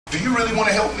Do you really want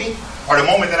to help me? Or the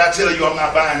moment that I tell you I'm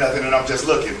not buying nothing and I'm just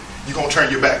looking, you're going to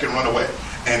turn your back and run away.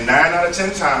 And 9 out of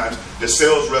 10 times, the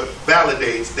sales rep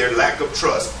validates their lack of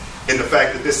trust in the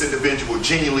fact that this individual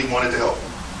genuinely wanted to help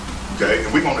them. Okay?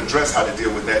 And we're going to address how to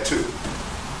deal with that too.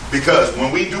 Because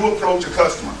when we do approach a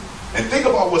customer, and think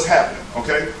about what's happening,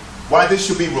 okay? Why this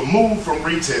should be removed from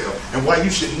retail and why you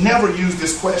should never use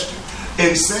this question.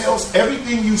 In sales,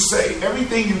 everything you say,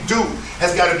 everything you do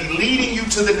has got to be leading you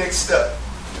to the next step.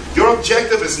 Your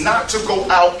objective is not to go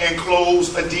out and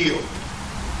close a deal.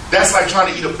 That's like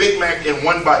trying to eat a Big Mac in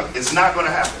one bite. It's not going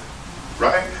to happen,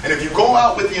 right? And if you go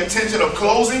out with the intention of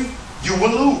closing, you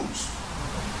will lose.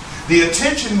 The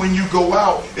intention when you go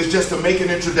out is just to make an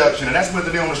introduction, and that's whether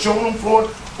they're on the showroom floor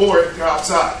or if they're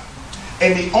outside.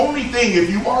 And the only thing,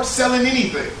 if you are selling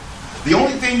anything, the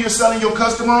only thing you're selling your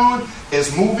customer on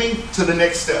is moving to the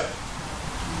next step.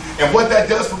 And what that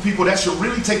does for people, that should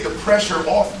really take the pressure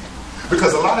off you.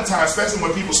 Because a lot of times, especially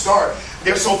when people start,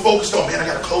 they're so focused on, man, I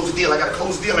got to close the deal, I got to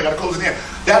close the deal, I got to close the deal.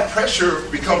 That pressure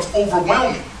becomes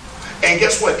overwhelming. And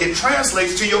guess what? It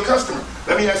translates to your customer.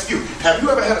 Let me ask you, have you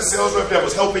ever had a sales rep that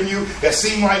was helping you that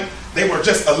seemed like they were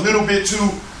just a little bit too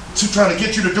trying to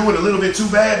get you to do it a little bit too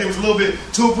bad? It was a little bit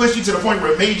too pushy to the point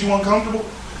where it made you uncomfortable?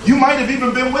 You might have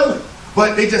even been willing,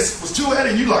 but they just was too ahead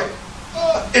and you like,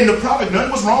 and the product,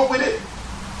 nothing was wrong with it.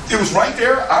 It was right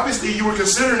there. Obviously, you were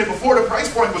considering it before the price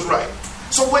point was right.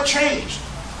 So what changed?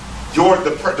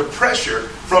 The pressure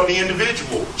from the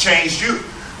individual changed you.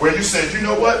 Where you said, you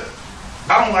know what?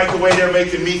 I don't like the way they're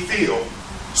making me feel.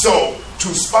 So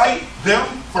to spite them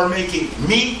for making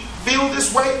me feel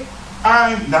this way,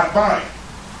 I'm not buying.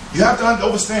 You have to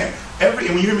understand. And when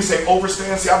you hear me say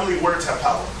overstand, see, I believe words have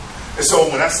power. And so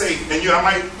when I say, and I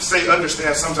might say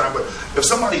understand sometimes, but if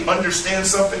somebody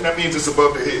understands something, that means it's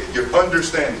above their head. You're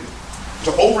understanding.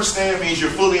 To overstand means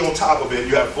you're fully on top of it.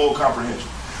 You have full comprehension.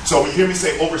 So when you hear me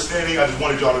say overstanding, I just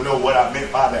wanted y'all to know what I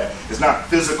meant by that. It's not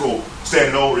physical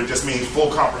standing over. It just means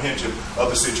full comprehension of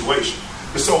the situation.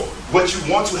 And so what you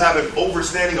want to have an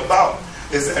overstanding about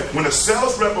is that when a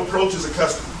sales rep approaches a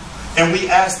customer and we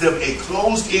ask them a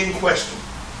closed-end question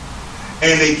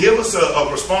and they give us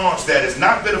a response that is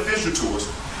not beneficial to us,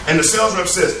 and the sales rep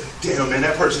says, damn, man,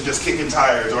 that person just kicking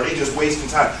tires or they just wasting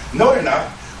time. No, they're not.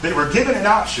 They were given an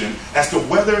option as to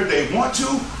whether they want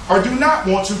to or do not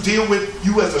want to deal with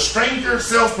you as a stranger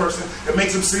salesperson that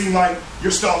makes them seem like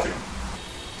you're stalking them.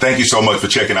 Thank you so much for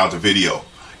checking out the video.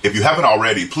 If you haven't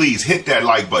already, please hit that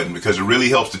like button because it really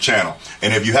helps the channel.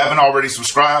 And if you haven't already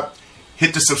subscribed,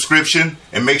 hit the subscription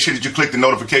and make sure that you click the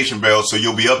notification bell so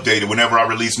you'll be updated whenever I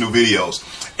release new videos.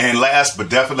 And last but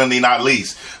definitely not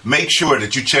least, make sure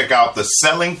that you check out the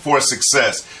Selling for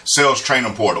Success sales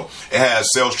training portal. It has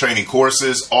sales training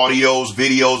courses, audios,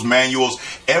 videos, manuals,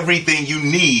 everything you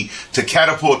need to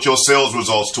catapult your sales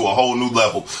results to a whole new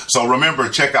level. So remember,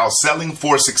 check out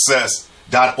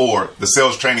sellingforsuccess.org, the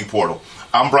sales training portal.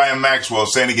 I'm Brian Maxwell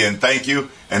saying again, thank you,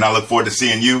 and I look forward to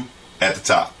seeing you at the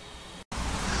top.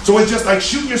 So it's just like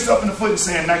shooting yourself in the foot and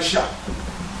saying, nice shot.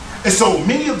 And so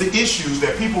many of the issues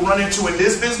that people run into in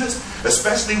this business,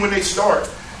 especially when they start,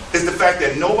 is the fact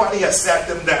that nobody has sat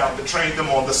them down to train them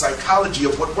on the psychology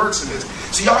of what works in this.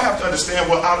 So y'all have to understand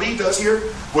what Ali does here.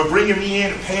 We're bringing me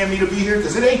in and paying me to be here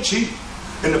because it ain't cheap.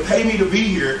 And to pay me to be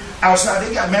here outside,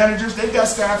 they got managers, they got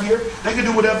staff here. They can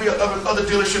do whatever your other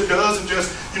dealership does and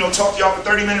just, talk to y'all for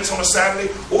 30 minutes on a Saturday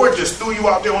or just throw you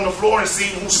out there on the floor and see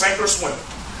who sank or swim.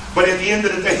 But at the end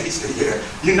of the day, he said, yeah,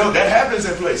 that happens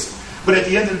in places. But at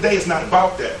the end of the day, it's not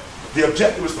about that. The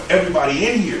objective is for everybody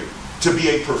in here to be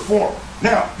a performer.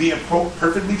 Now, being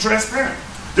perfectly transparent.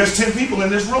 There's 10 people in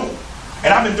this room.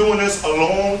 And I've been doing this a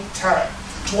long time.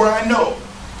 To where I know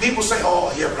people say,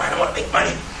 oh, yeah, Brian, I want to make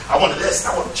money. I want this.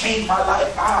 I want to change my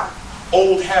life.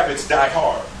 Old habits die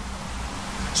hard.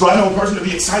 So I know a person to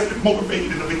be excited and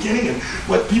motivated in the beginning, and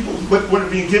what are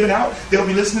being given out, they'll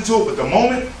be listening to it. But the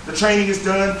moment the training is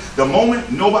done, the moment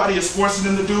nobody is forcing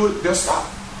them to do it, they'll stop.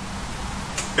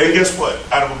 And guess what?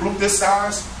 Out of a group this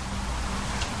size,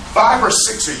 5 or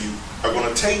 6 of you are going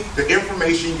to take the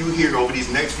information you hear over these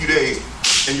next few days,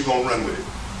 and you're going to run with it.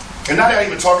 And not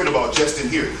even talking about just in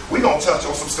here. We're going to touch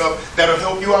on some stuff that'll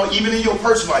help you out even in your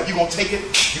personal life. You're going to take it,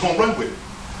 you're going to run with it.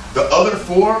 The other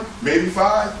 4, maybe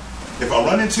 5, if I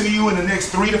run into you in the next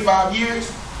 3 to 5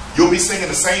 years, you'll be singing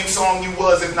the same song you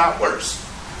was, if not worse.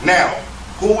 Now,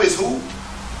 who is who?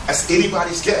 That's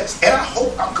anybody's guess. And I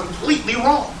hope I'm completely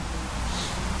wrong.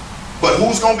 But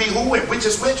who's going to be who and which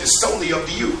is solely up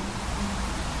to you.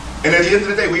 And at the end of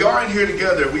the day, we are in here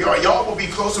together. Y'all will be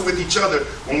closer with each other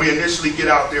when we initially get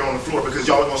out there on the floor because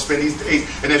y'all are going to spend these days.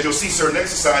 And as you'll see certain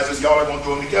exercises, y'all are going to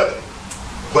do them together.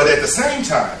 But at the same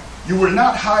time, You were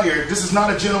not hired. This is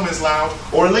not a gentleman's lounge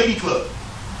or a lady club.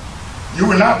 You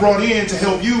were not brought in to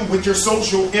help you with your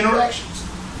social interactions.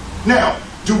 Now,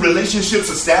 do relationships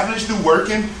establish through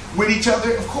working with each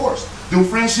other? Of course. Do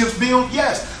friendships build?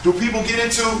 Yes. Do people get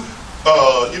into,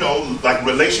 like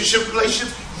relationships?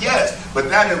 Yes. But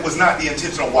that was not the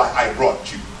intention of why I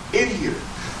brought you in here.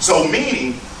 So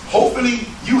meaning, hopefully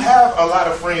you have a lot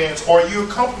of friends or you're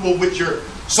comfortable with your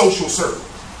social circle.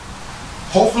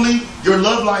 Hopefully your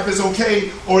love life is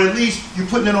okay, or at least you're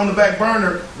putting it on the back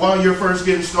burner while you're first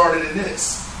getting started in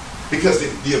this. Because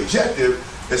the objective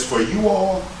is for you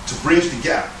all to bridge the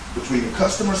gap between the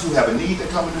customers who have a need that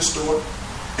come in the store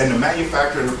and the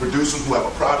manufacturer and the producers who have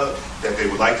a product that they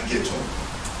would like to get to them.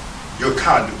 You're a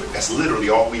conduit. That's literally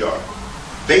all we are.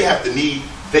 They have the need,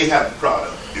 they have the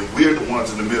product, and we're the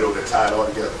ones in the middle that tie it all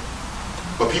together.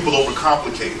 But people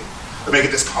overcomplicate it. They make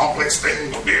it this complex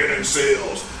thing of being in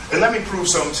sales. And let me prove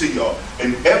something to y'all.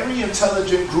 And every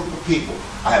intelligent group of people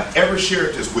I have ever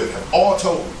shared this with have all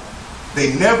told me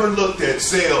they never looked at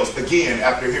sales again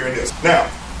after hearing this.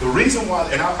 Now, the reason why,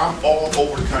 and I'm all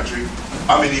over the country,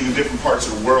 I'm in even different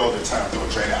parts of the world at the time doing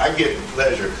training. I get the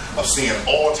pleasure of seeing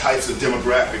all types of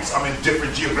demographics. I'm in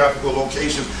different geographical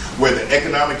locations where the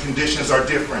economic conditions are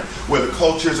different, where the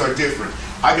cultures are different.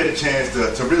 I get a chance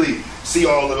to really see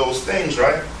all of those things,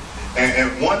 right?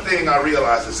 And one thing I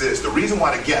realize is this: the reason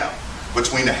why the gap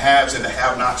between the haves and the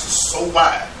have-nots is so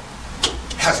wide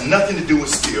has nothing to do with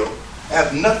skill, it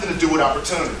has nothing to do with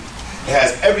opportunity. It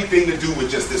has everything to do with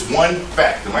just this one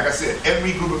fact. And like I said,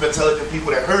 every group of intelligent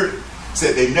people that heard it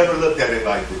said they never looked at it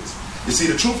like this. You see,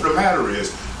 the truth of the matter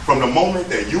is, from the moment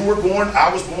that you were born,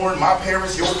 I was born, my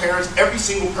parents, your parents, every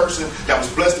single person that was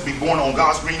blessed to be born on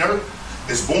God's green earth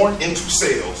is born into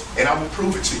sales. And I will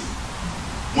prove it to you.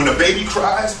 When a baby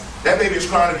cries, that baby is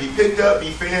crying to be picked up, be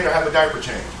fed, or have a diaper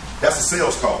change. That's a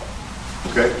sales call.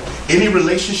 Okay? Any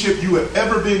relationship you have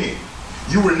ever been in,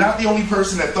 you were not the only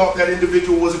person that thought that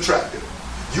individual was attractive.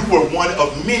 You were one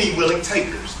of many willing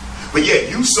takers. But yet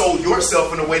you sold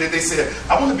yourself in a way that they said,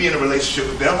 I want to be in a relationship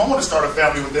with them. I want to start a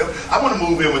family with them. I want to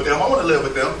move in with them. I want to live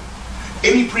with them.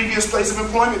 Any previous place of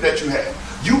employment that you had,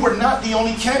 you were not the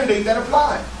only candidate that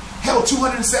applied. Hell,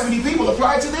 270 people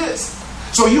applied to this.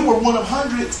 So you were one of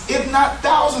hundreds, if not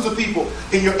thousands of people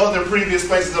in your other previous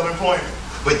places of employment.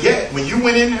 But yet, when you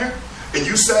went in there and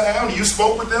you sat down and you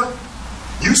spoke with them,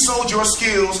 you sold your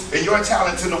skills and your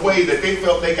talents in a way that they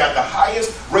felt they got the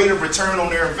highest rate of return on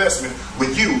their investment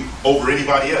with you over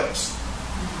anybody else.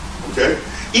 Okay?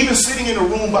 Even sitting in a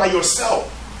room by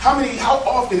yourself, how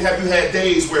often have you had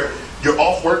days where you're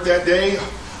off work that day,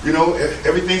 you know,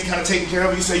 everything's kind of taken care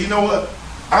of, you say, you know what,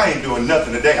 I ain't doing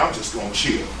nothing today, I'm just going to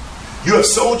chill. You have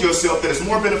sold yourself that it's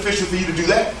more beneficial for you to do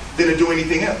that than to do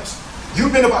anything else.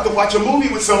 You've been about to watch a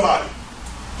movie with somebody,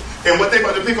 and what they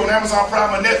about to pick on Amazon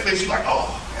Prime or Netflix, you're like, oh,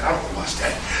 man, I don't want to watch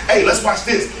that. Hey, let's watch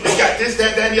this. It's got this,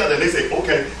 that, and the other. And they say,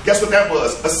 okay, guess what that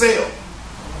was? A sale.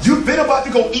 You've been about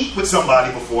to go eat with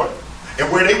somebody before,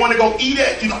 and where they want to go eat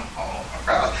at, you're like, oh my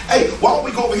God. Hey, why don't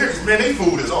we go over here? Because, man, their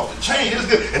food is off the chain. It's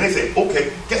good. And they say,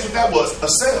 okay, guess what that was? A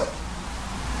sale.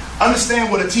 Understand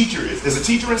what a teacher is. Is a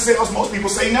teacher in sales? Most people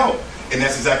say no. And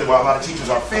that's exactly why a lot of teachers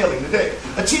are failing today.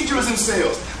 A teacher is in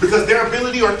sales because their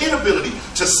ability or inability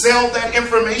to sell that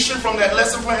information from that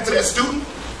lesson plan to that student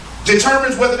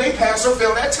determines whether they pass or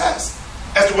fail that test,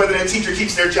 as to whether that teacher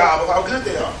keeps their job or how good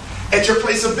they are. At your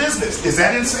place of business, is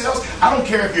that in sales? I don't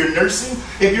care if you're nursing,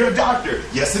 if you're a doctor.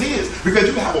 Yes, it is, because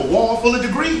you have a wall full of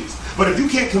degrees. But if you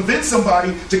can't convince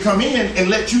somebody to come in and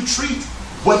let you treat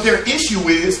what their issue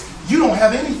is, you don't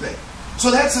have anything.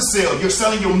 So that's a sale. You're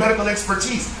selling your medical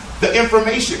expertise, the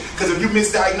information. Because if you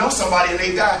misdiagnose somebody and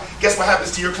they die, guess what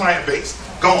happens to your client base?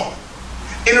 Gone.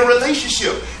 In a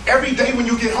relationship, every day when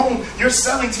you get home, you're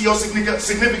selling to your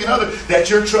significant other that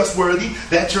you're trustworthy,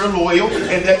 that you're loyal,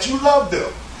 and that you love them.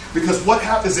 Because what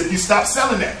happens if you stop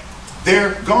selling that?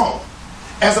 They're gone.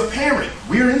 As a parent,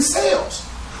 we're in sales.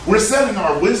 We're selling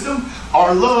our wisdom,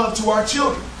 our love to our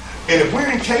children. And if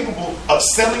we're incapable of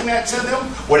selling that to them,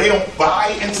 where they don't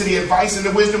buy into the advice and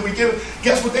the wisdom we give them,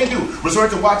 guess what they do? Resort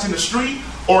to watching the street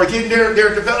or getting their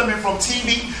development from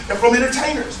TV and from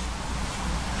entertainers.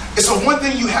 And so one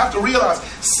thing you have to realize,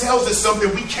 sales is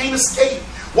something we can't escape.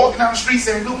 Walking down the street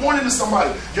saying good morning to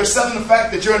somebody, you're selling the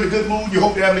fact that you're in a good mood, you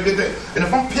hope you're having a good day. And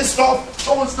if I'm pissed off,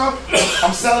 throwing stuff,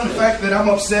 I'm selling the fact that I'm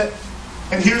upset.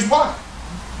 And here's why.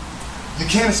 You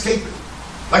can't escape it.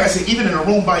 Like I said, even in a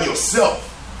room by yourself,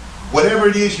 whatever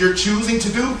it is you're choosing to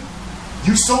do,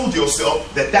 you sold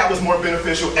yourself that that was more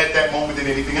beneficial at that moment than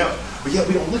anything else. But yet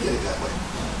we don't look at it that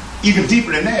way. Even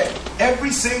deeper than that,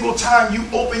 every single time you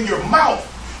open your mouth,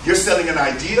 you're selling an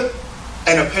idea,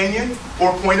 an opinion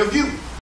or point of view.